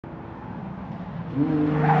You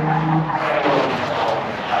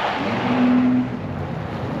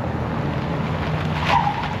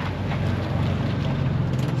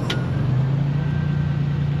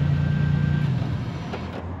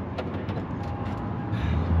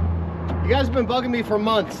guys have been bugging me for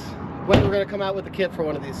months when we're gonna come out with the kit for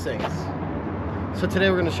one of these things. So today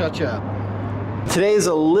we're gonna shut you up. Today is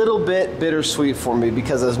a little bit bittersweet for me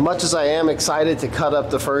because as much as I am excited to cut up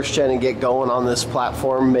the first gen and get going on this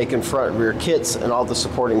platform, making front and rear kits and all the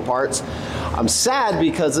supporting parts, I'm sad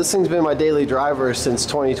because this thing's been my daily driver since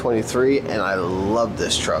 2023 and I love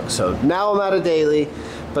this truck. So now I'm at a daily,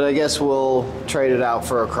 but I guess we'll trade it out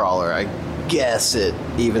for a crawler. I guess it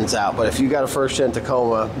evens out, but if you got a first gen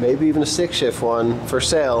Tacoma, maybe even a stick shift one for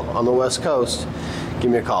sale on the West Coast, give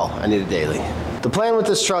me a call. I need a daily. The plan with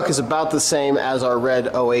this truck is about the same as our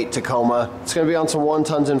red 08 Tacoma. It's going to be on some 1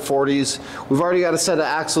 tons and 40s. We've already got a set of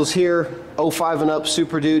axles here, 05 and up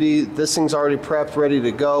Super Duty. This thing's already prepped, ready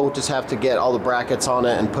to go. Just have to get all the brackets on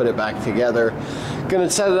it and put it back together. Going to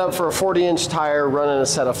set it up for a 40-inch tire, running a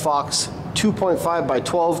set of Fox 2.5 by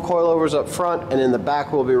 12 coilovers up front, and in the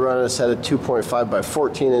back we'll be running a set of 2.5 by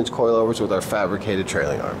 14-inch coilovers with our fabricated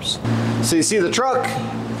trailing arms. So you see the truck,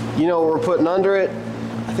 you know what we're putting under it.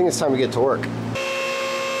 I think it's time to get to work.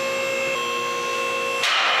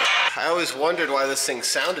 I always wondered why this thing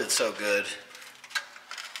sounded so good.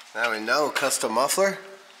 Now we know, custom muffler.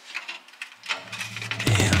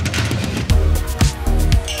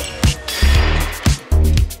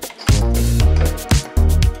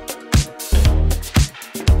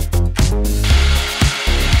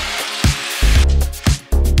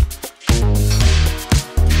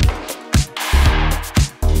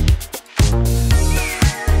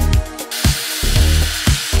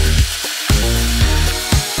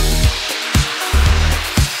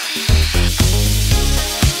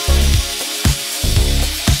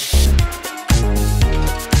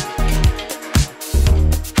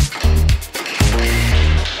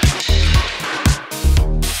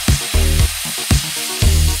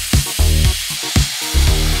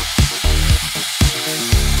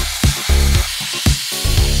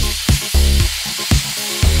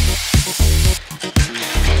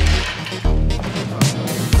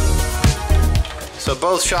 So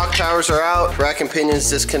both shock towers are out, rack and pinions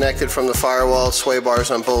disconnected from the firewall, sway bars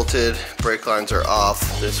unbolted, brake lines are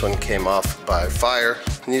off. This one came off by fire.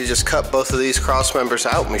 We need to just cut both of these cross members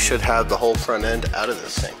out and we should have the whole front end out of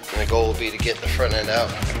this thing. And the goal will be to get the front end out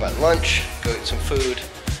by lunch, go get some food,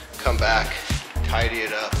 come back, tidy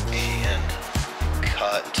it up, and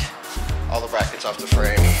cut all the brackets off the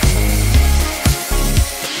frame.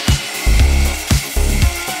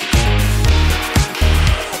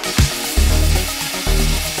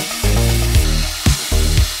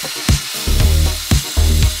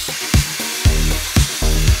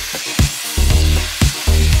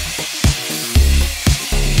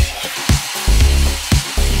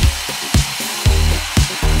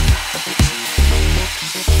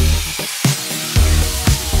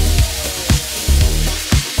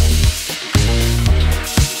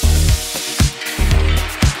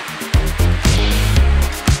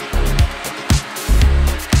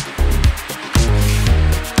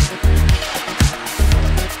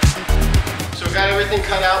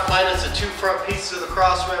 Cut out minus the 2 front pieces of the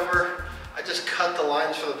cross member. I just cut the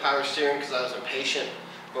lines for the power steering because I was impatient.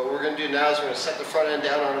 But what we're going to do now is we're going to set the front end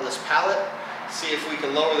down onto this pallet, see if we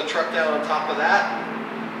can lower the truck down on top of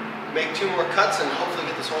that, make 2 more cuts, and hopefully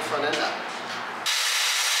get this whole front end out.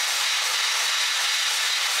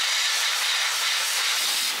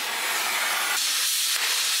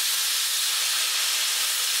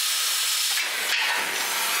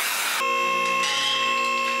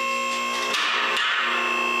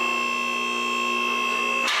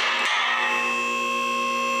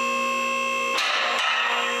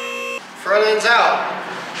 Front end's out.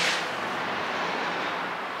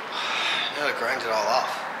 Now to grind it all off.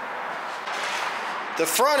 The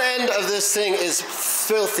front end of this thing is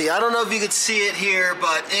filthy. I don't know if you could see it here,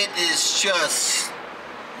 but it is just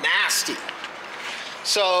nasty.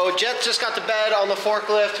 So Jet just got the bed on the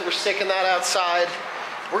forklift. We're sticking that outside.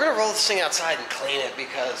 We're gonna roll this thing outside and clean it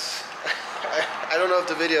because I don't know if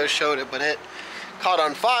the video showed it, but it caught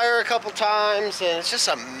on fire a couple times and it's just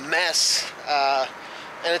a mess.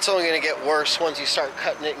 And it's only going to get worse once you start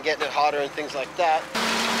cutting it and getting it hotter and things like that.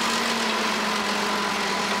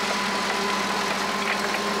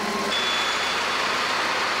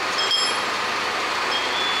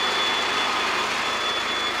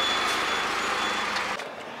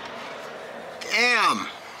 Damn!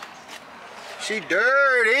 She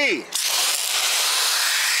dirty!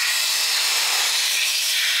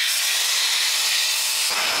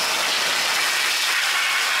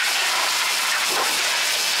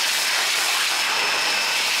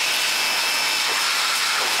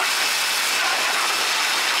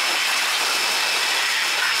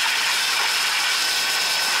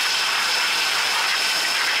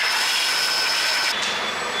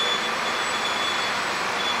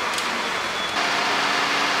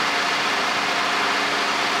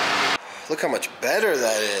 Look how much better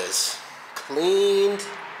that is. Cleaned.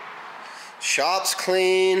 Shop's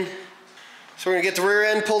clean. So we're gonna get the rear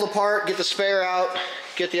end pulled apart, get the spare out,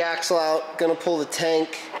 get the axle out, gonna pull the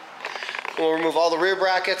tank. We'll remove all the rear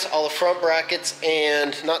brackets, all the front brackets,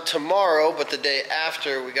 and not tomorrow, but the day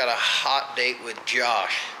after, we got a hot date with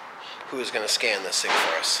Josh, who is gonna scan this thing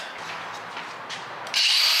for us.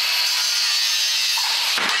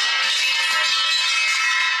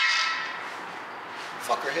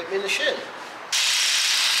 Fucker hit me in the shin.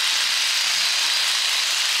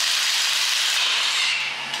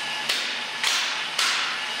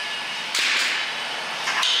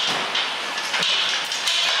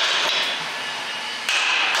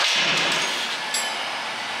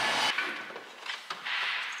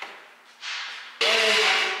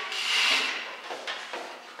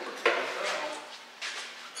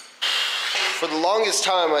 For the longest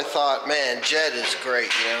time, I thought, man, Jed is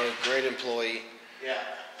great, you know, great employee. Yeah.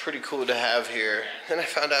 Pretty cool to have here. Then I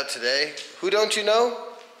found out today, who don't you know?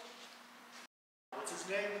 What's his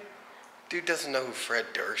name? Dude doesn't know who Fred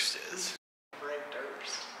Durst is. Fred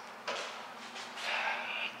Durst.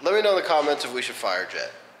 Let me know in the comments if we should fire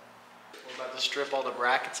Jed. We're about to strip all the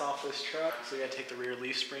brackets off this truck. So we gotta take the rear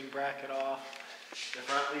leaf spring bracket off, the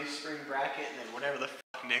front leaf spring bracket, and then whatever the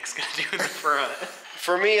fuck Nick's gonna do in the front.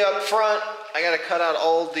 For me up front, I gotta cut out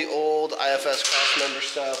all the old IFS cross member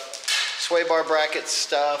stuff, sway bar bracket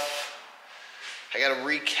stuff. I gotta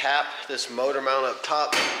recap this motor mount up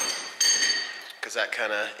top because that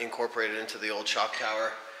kind of incorporated into the old shock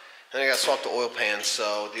tower. And I gotta swap the oil pan.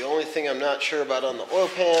 So the only thing I'm not sure about on the oil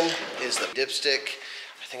pan is the dipstick.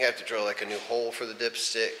 I think I have to drill like a new hole for the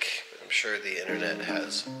dipstick. I'm sure the internet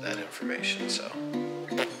has that information, so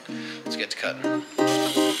let's get to cutting.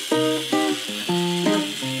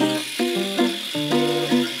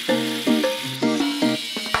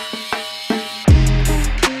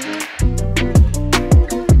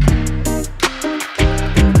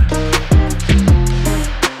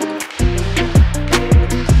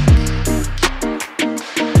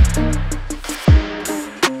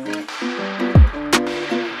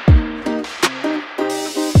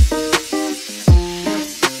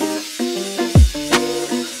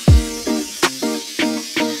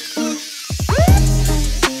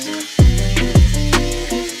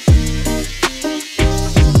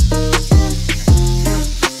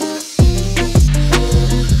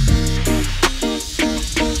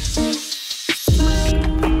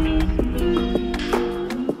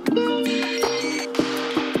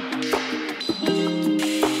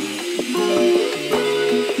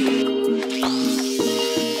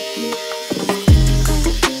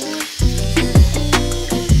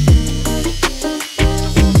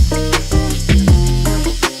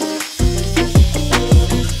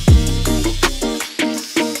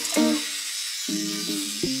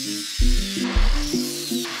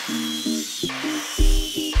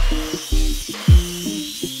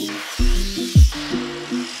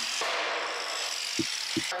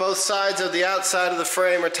 Both sides of the outside of the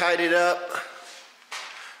frame are tidied up.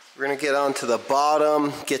 We're gonna get onto the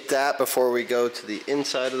bottom, get that before we go to the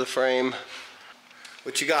inside of the frame.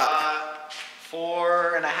 What you got?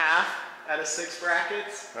 4.5 out of 6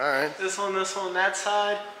 brackets. All right. This one, that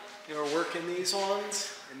side. You know, we're working these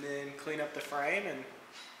ones and then clean up the frame and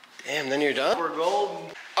damn, then you're done? we're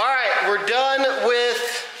golden. All right, we're done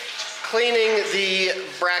with cleaning the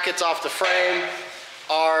brackets off the frame.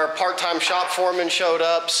 Our part-time shop foreman showed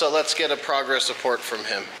up, so let's get a progress report from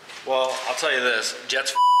him. Well, I'll tell you this,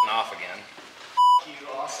 Jet's off again. You,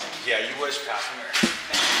 Austin. Yeah, you wish, Passenger.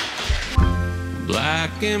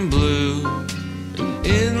 Black and blue, and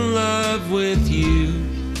in love with you.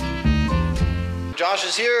 Josh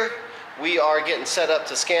is here. We are getting set up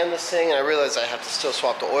to scan this thing, and I realize I have to still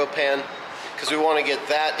swap the oil pan because we want to get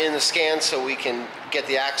that in the scan so we can get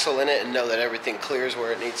the axle in it and know that everything clears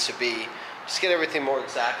where it needs to be. Just get everything more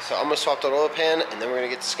exact. So I'm gonna swap that oil pan and then we're gonna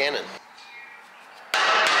get to scanning.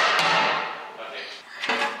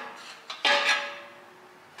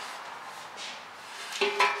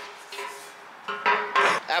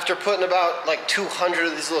 After putting about like 200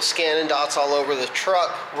 of these little scanning dots all over the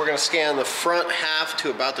truck, we're gonna scan the front half to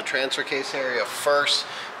about the transfer case area first.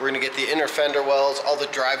 We're gonna get the inner fender wells, all the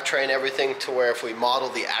drivetrain, everything to where if we model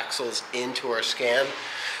the axles into our scan,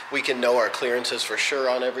 we can know our clearances for sure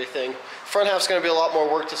on everything. Front half's gonna be a lot more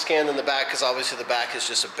work to scan than the back because obviously the back is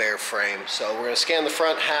just a bare frame. So we're gonna scan the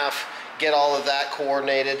front half, get all of that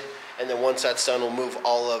coordinated, and then once that's done, we'll move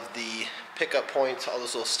all of the pickup points, all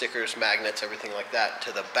those little stickers, magnets, everything like that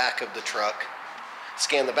to the back of the truck.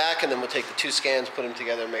 Scan the back, and then we'll take the 2 scans, put them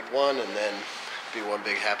together, make one, and then be one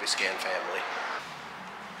big happy scan family.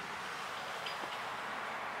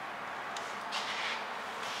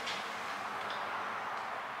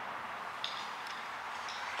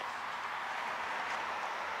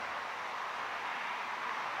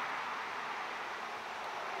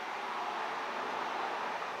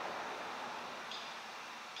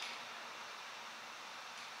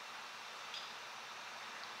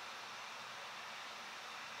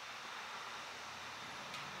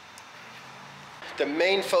 The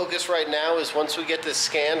main focus right now is once we get this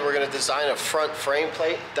scanned, we're going to design a front frame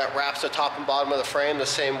plate that wraps the top and bottom of the frame the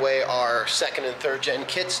same way our 2nd and 3rd gen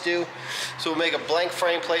kits do. So we'll make a blank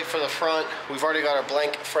frame plate for the front. We've already got our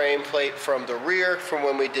blank frame plate from the rear from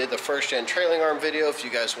when we did the 1st gen trailing arm video, if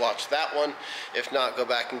you guys watched that one. If not, go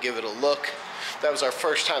back and give it a look. That was our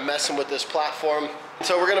first time messing with this platform.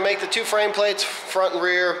 So we're gonna make the 2 frame plates, front and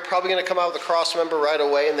rear, probably gonna come out with a cross member right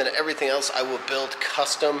away, and then everything else I will build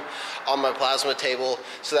custom on my plasma table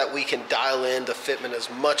so that we can dial in the fitment as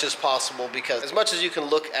much as possible, because as much as you can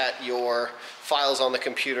look at your files on the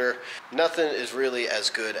computer, nothing is really as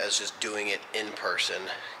good as just doing it in person,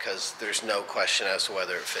 because there's no question as to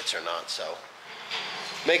whether it fits or not. So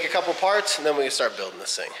make a couple parts and then we can start building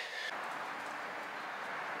this thing.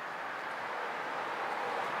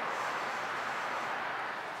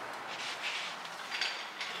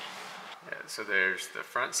 So there's the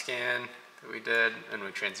front scan that we did, and we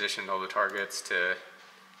transitioned all the targets to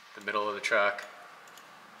the middle of the truck.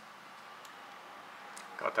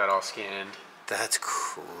 Got that all scanned. That's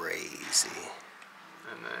crazy.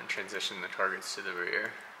 And then transitioned the targets to the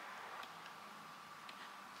rear.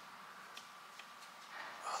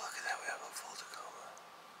 Oh, look at that, we have a full Tacoma.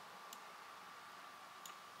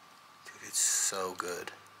 Dude, it's so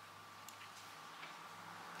good.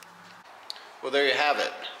 Well, there you have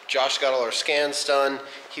it. Josh got all our scans done.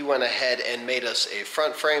 He went ahead and made us a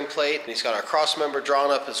front frame plate, and he's got our cross member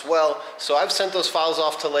drawn up as well. So I've sent those files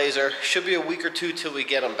off to Laser. Should be a week or 2 till we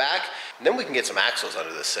get them back, and then we can get some axles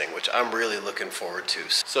under this thing, which I'm really looking forward to.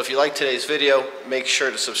 So if you like today's video, make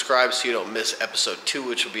sure to subscribe so you don't miss episode 2,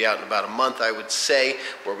 which will be out in about a month, I would say,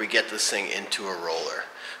 where we get this thing into a roller.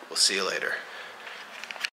 We'll see you later.